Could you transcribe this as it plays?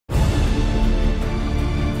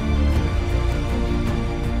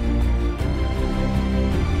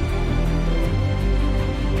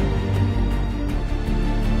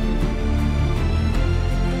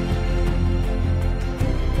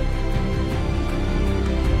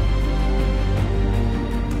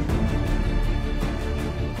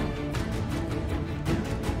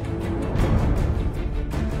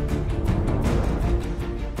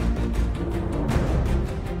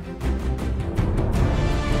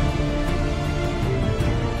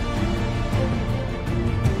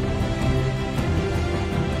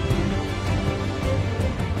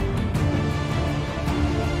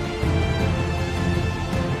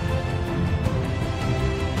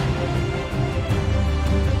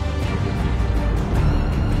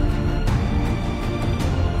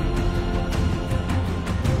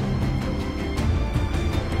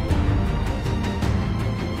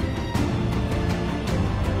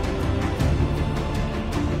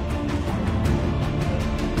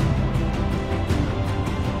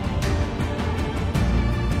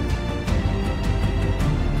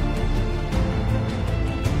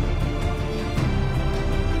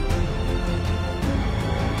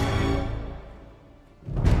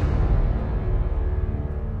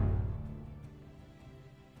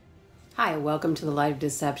Hi, welcome to the Light of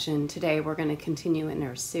Deception. Today we're going to continue in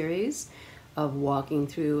our series of walking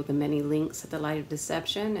through the many links of the Light of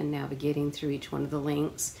Deception and navigating through each one of the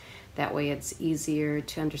links. That way it's easier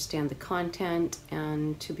to understand the content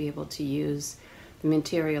and to be able to use the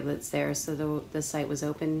material that's there. So the site was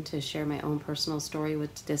open to share my own personal story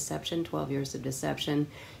with deception, 12 years of deception,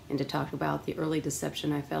 and to talk about the early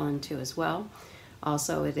deception I fell into as well.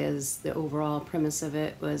 Also, it is the overall premise of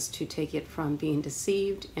it was to take it from being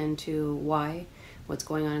deceived into what's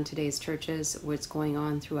going on in today's churches, what's going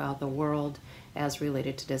on throughout the world as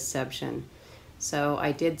related to deception. So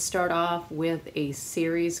I did start off with a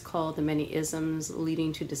series called The Many Isms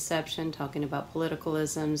Leading to Deception, talking about political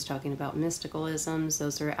isms, talking about mystical isms.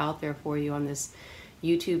 Those are out there for you on this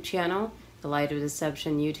YouTube channel. The Light of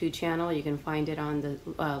Deception YouTube channel. You can find it on the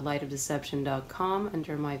lightofdeception.com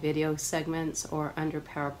under my video segments or under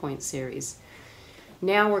PowerPoint series.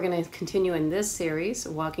 Now we're going to continue in this series,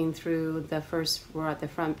 walking through we're at the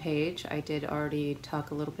front page. I did already talk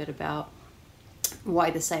a little bit about why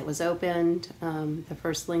the site was opened. The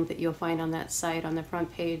first link that you'll find on that site on the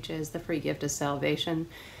front page is the free gift of salvation.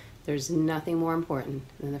 There's nothing more important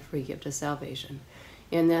than the free gift of salvation.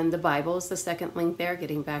 And then the Bible is the second link there,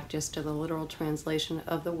 getting back just to the literal translation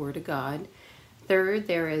of the Word of God. Third,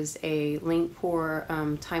 there is a link for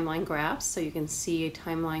timeline graphs, so you can see a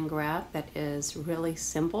timeline graph that is really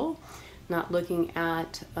simple, not looking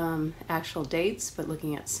at actual dates, but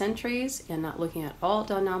looking at centuries, and not looking at all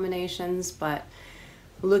denominations, but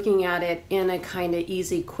looking at it in a kind of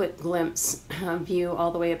easy, quick glimpse view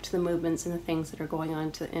all the way up to the movements and the things that are going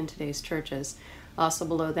on in today's churches. Also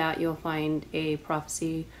below that, you'll find a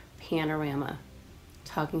prophecy panorama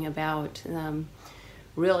talking about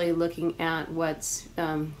really looking at what's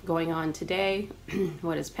going on today,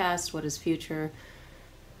 what is past, what is future,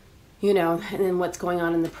 and then what's going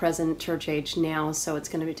on in the present church age now. So it's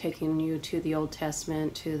going to be taking you to the Old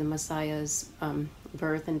Testament, to the Messiah's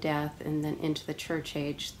birth and death, and then into the church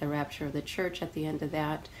age, the rapture of the church at the end of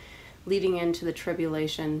that, leading into the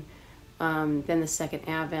tribulation, then the second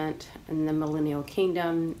advent, and the millennial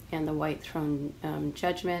kingdom, and the white throne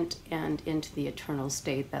judgment, and into the eternal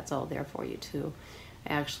state. That's all there for you to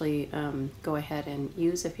actually go ahead and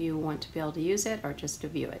use if you want to be able to use it, or just to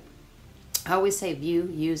view it. I always say view,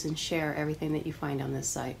 use, and share everything that you find on this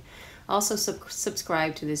site. Also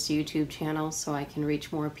subscribe to this YouTube channel so I can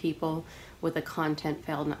reach more people with the content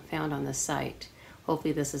found on the site.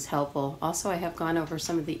 Hopefully this is helpful. Also, I have gone over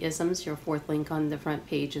some of the isms. Your fourth link on the front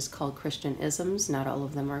page is called Christian-isms. Not all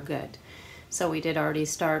of them are good. So we did already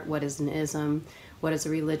start what is an ism, what is a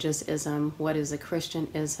religious ism, what is a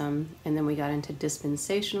Christian-ism, and then we got into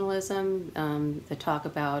dispensationalism, the talk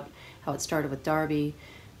about how it started with Darby,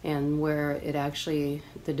 and where it actually,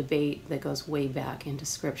 the debate that goes way back into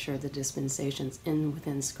Scripture, the dispensations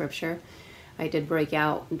within Scripture. I did break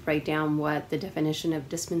down what the definition of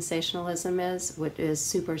dispensationalism is, what is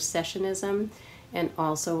supersessionism, and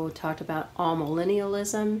also talked about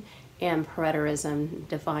amillennialism and preterism,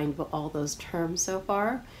 defined all those terms so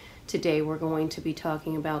far. Today we're going to be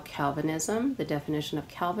talking about Calvinism, the definition of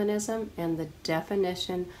Calvinism, and the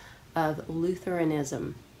definition of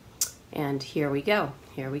Lutheranism. And here we go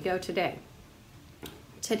today.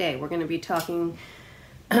 Today we're going to be talking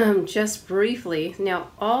just briefly. Now,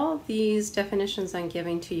 all these definitions I'm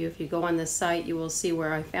giving to you, if you go on this site, you will see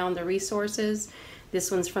where I found the resources. This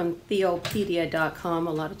one's from theopedia.com.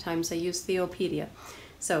 A lot of times I use Theopedia.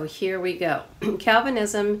 So here we go.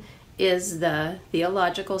 Calvinism is the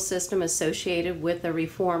theological system associated with the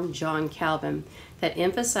Reformed John Calvin that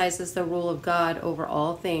emphasizes the rule of God over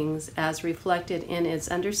all things as reflected in its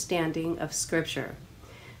understanding of Scripture,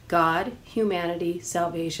 God, humanity,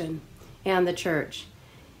 salvation, and the church.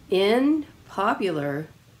 In popular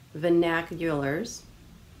vernacular,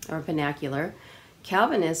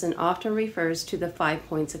 Calvinism often refers to the 5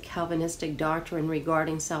 points of Calvinistic doctrine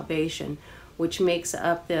regarding salvation, which makes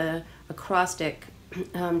up the acrostic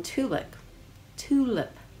TULIP.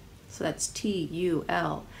 So that's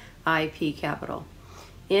TULIP capital.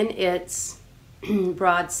 In its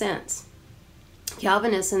broad sense,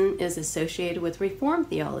 Calvinism is associated with Reformed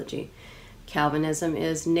theology. Calvinism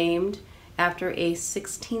is named after a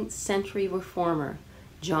 16th century reformer,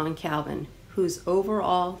 John Calvin, whose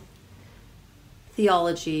overall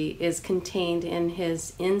theology is contained in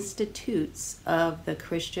his Institutes of the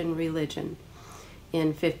Christian Religion in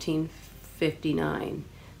 1559.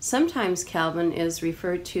 Sometimes Calvin is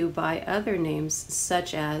referred to by other names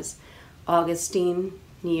such as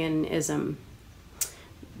Augustinianism,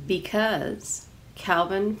 because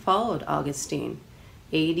Calvin followed Augustine,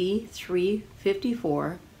 AD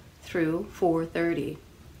 354 through 430.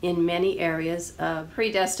 in many areas of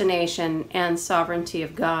predestination and sovereignty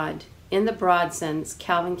of God. In the broad sense,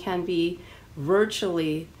 Calvin can be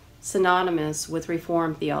virtually synonymous with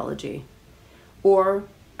Reformed theology, or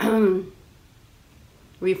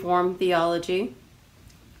Reformed theology.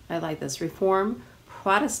 I like this. Reform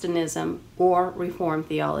Protestantism or Reformed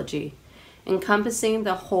theology, encompassing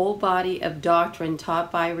the whole body of doctrine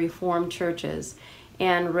taught by Reformed churches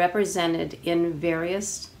and represented in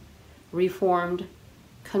various Reformed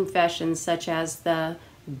confessions, such as the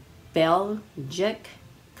Belgic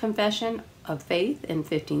Confession of Faith in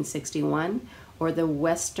 1561 or the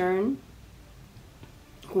Westminster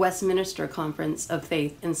Conference of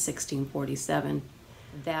Faith in 1647.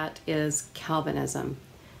 That is Calvinism.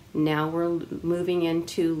 Now we're moving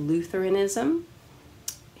into Lutheranism.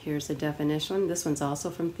 Here's a definition. This one's also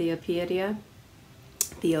from Theopedia.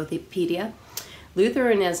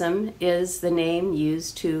 Lutheranism is the name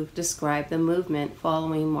used to describe the movement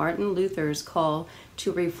following Martin Luther's call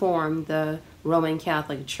to reform the Roman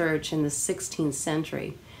Catholic Church in the 16th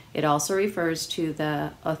century. It also refers to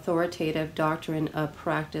the authoritative doctrine of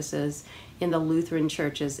practices in the Lutheran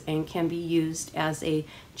churches and can be used as a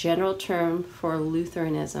general term for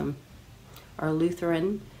Lutheranism or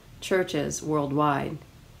Lutheran churches worldwide.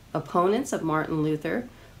 Opponents of Martin Luther,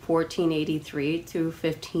 1483 through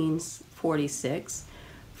 1546,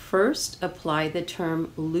 first applied the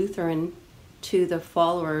term Lutheran to the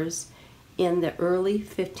followers in the early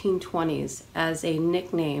 1520s as a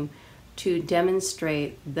nickname to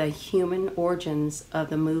demonstrate the human origins of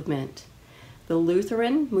the movement. The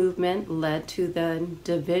Lutheran movement led to the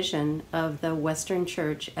division of the Western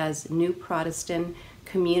Church as new Protestant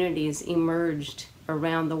communities emerged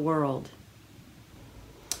around the world.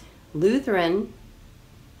 Lutheran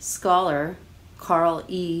scholar Carl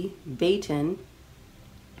E. Brayton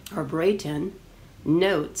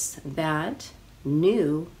notes that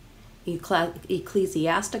new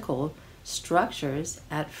ecclesiastical structures,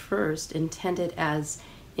 at first intended as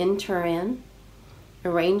interim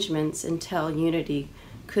arrangements until unity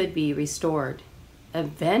could be restored,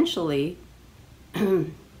 eventually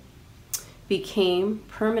became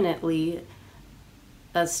permanently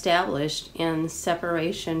established in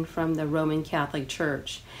separation from the Roman Catholic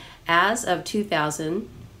Church. As of 2000,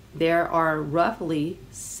 there are roughly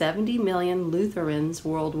 70 million Lutherans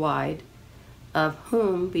worldwide, of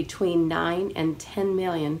whom between 9 and 10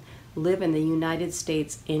 million live in the United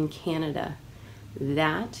States and Canada.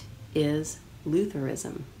 That is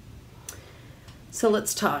Lutheranism. So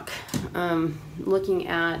let's talk, looking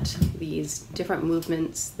at these different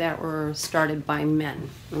movements that were started by men.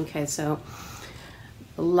 Okay, so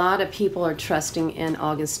a lot of people are trusting in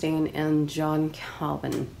Augustine and John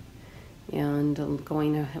Calvin and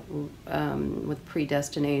going with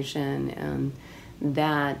predestination, and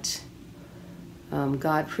that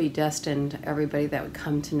God predestined everybody that would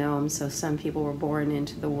come to know him. So some people were born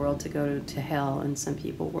into the world to go to hell, and some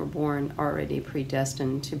people were born already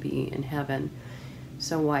predestined to be in heaven.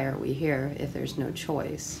 So why are we here if there's no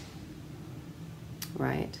choice?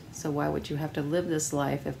 Right? So why would you have to live this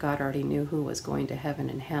life if God already knew who was going to heaven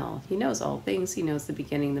and hell? He knows all things. He knows the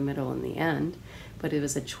beginning, the middle, and the end. But it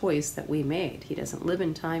was a choice that we made. He doesn't live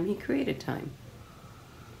in time. He created time.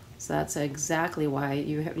 So that's exactly why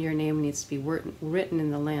your name needs to be written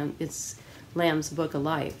in the Lamb's Book of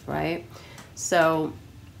Life, right? So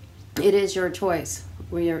it is your choice.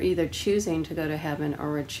 We are either choosing to go to heaven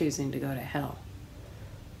or we're choosing to go to hell.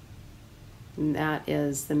 And that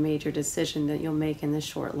is the major decision that you'll make in this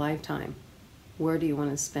short lifetime. Where do you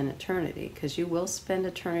want to spend eternity? Because you will spend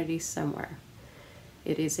eternity somewhere.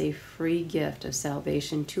 It is a free gift of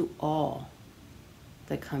salvation to all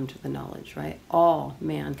that come to the knowledge, right? All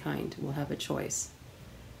mankind will have a choice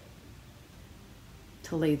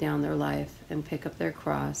to lay down their life and pick up their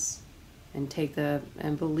cross and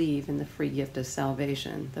and believe in the free gift of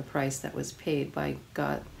salvation, the price that was paid by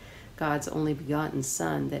God's only begotten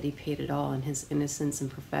Son, that he paid it all in his innocence and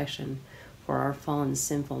perfection for our fallen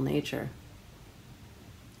sinful nature.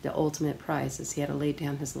 The ultimate price is he had to lay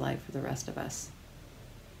down his life for the rest of us.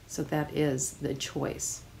 So that is the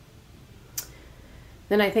choice.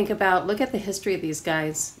 Then I think about, look at the history of these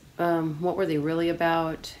guys. What were they really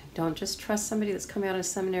about? Don't just trust somebody that's come out of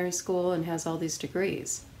seminary school and has all these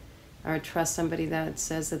degrees. Or trust somebody that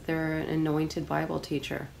says that they're an anointed Bible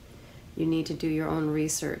teacher. You need to do your own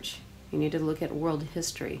research. You need to look at world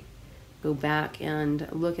history. Go back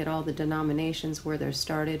and look at all the denominations, where they're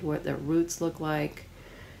started, what their roots look like,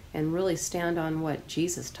 and really stand on what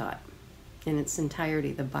Jesus taught in its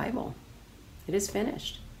entirety, the Bible. It is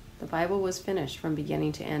finished. The Bible was finished from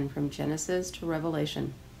beginning to end, from Genesis to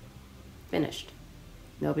Revelation. Finished.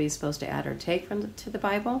 Nobody's supposed to add or take to the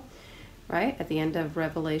Bible, right? At the end of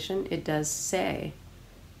Revelation, it does say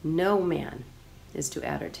no man is to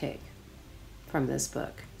add or take from this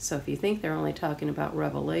book. So if you think they're only talking about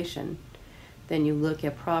Revelation, then you look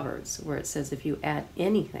at Proverbs, where it says if you add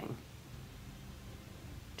anything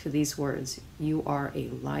to these words, you are a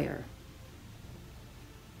liar.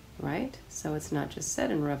 Right? So it's not just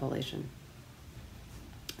said in Revelation.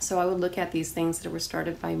 So I would look at these things that were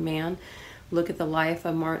started by man, look at the life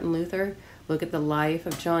of Martin Luther, look at the life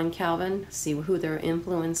of John Calvin, see who their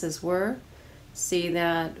influences were, see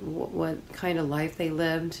that what kind of life they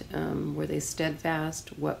lived, were they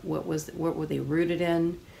steadfast, what were they rooted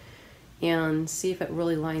in, and see if it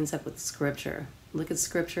really lines up with Scripture. Look at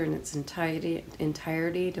Scripture in its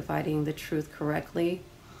entirety, dividing the truth correctly.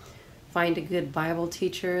 Find a good Bible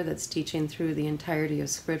teacher that's teaching through the entirety of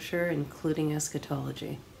Scripture, including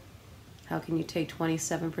eschatology. How can you take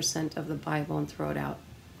 27% of the Bible and throw it out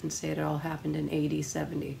and say it all happened in AD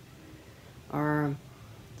 70? Or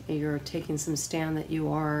you're taking some stand that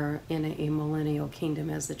you are in a millennial kingdom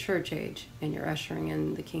as the church age, and you're ushering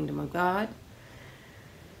in the kingdom of God.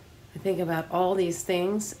 I think about all these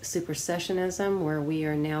things, supersessionism, where we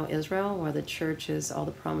are now Israel, where the church is, all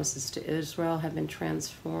the promises to Israel have been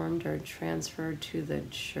transformed or transferred to the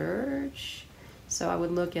church. So I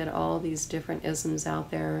would look at all these different isms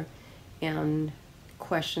out there and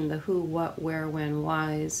question the who, what, where, when,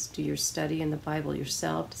 whys. Do your study in the Bible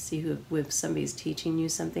yourself to see if somebody's teaching you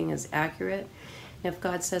something is accurate. And if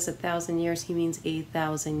God says 1,000 years, he means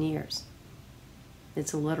 8,000 years.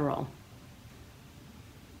 It's literal.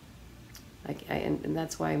 And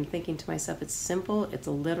that's why I'm thinking to myself, it's simple, it's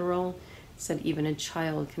literal, it's that even a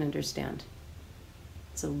child can understand.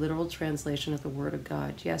 It's a literal translation of the Word of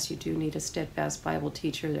God. Yes, you do need a steadfast Bible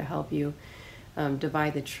teacher to help you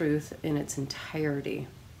divide the truth in its entirety.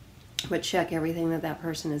 But check everything that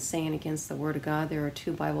person is saying against the Word of God. There are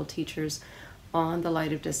 2 Bible teachers on the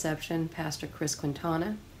Light of Deception, Pastor Chris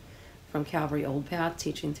Quintana from Calvary Old Path,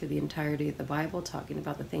 teaching through the entirety of the Bible, talking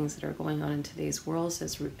about the things that are going on in today's world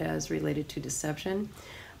as related to deception.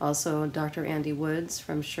 Also, Dr. Andy Woods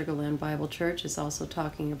from Sugarland Bible Church is also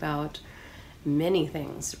talking about many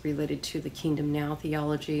things related to the Kingdom Now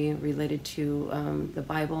theology, related to the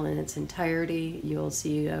Bible in its entirety. You'll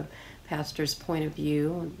see a pastor's point of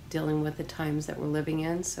view dealing with the times that we're living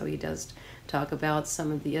in. So he does talk about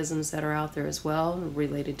some of the isms that are out there as well,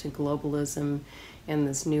 related to globalism and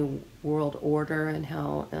this new world order, and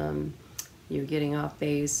how you're getting off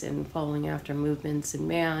base and following after movements in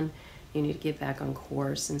man. You need to get back on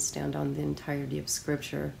course and stand on the entirety of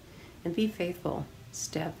Scripture and be faithful,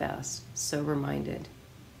 steadfast, sober-minded,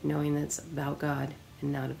 knowing that it's about God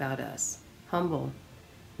and not about us. Humble,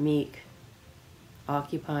 meek,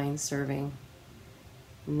 occupying, serving.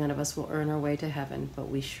 None of us will earn our way to heaven, but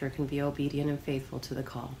we sure can be obedient and faithful to the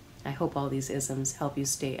call. I hope all these isms help you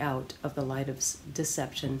stay out of the light of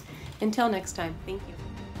deception. Until next time, thank you.